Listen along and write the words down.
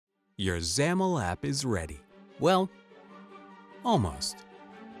Your XAML app is ready. Well, almost.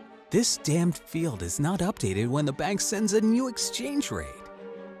 This damned field is not updated when the bank sends a new exchange rate.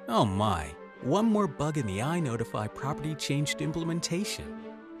 Oh my, one more bug in the INotifyPropertyChanged implementation.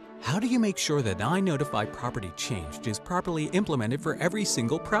 How do you make sure that INotifyPropertyChanged is properly implemented for every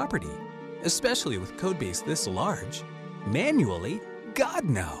single property? Especially with codebase this large? Manually? God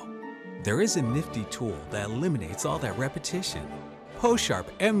no! There is a nifty tool that eliminates all that repetition. PostSharp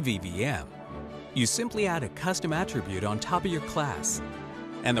MVVM. You simply add a custom attribute on top of your class,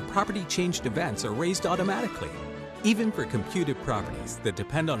 and the property changed events are raised automatically, even for computed properties that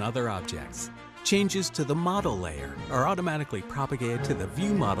depend on other objects. Changes to the model layer are automatically propagated to the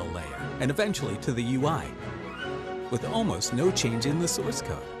view model layer and eventually to the UI, with almost no change in the source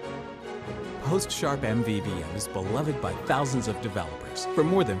code. PostSharp MVVM is beloved by thousands of developers from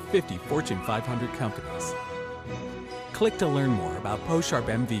more than 50 Fortune 500 companies. Click to learn more about PostSharp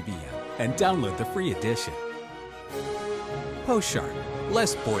MVVM and download the free edition. PostSharp,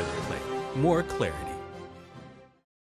 less boilerplate, more clarity.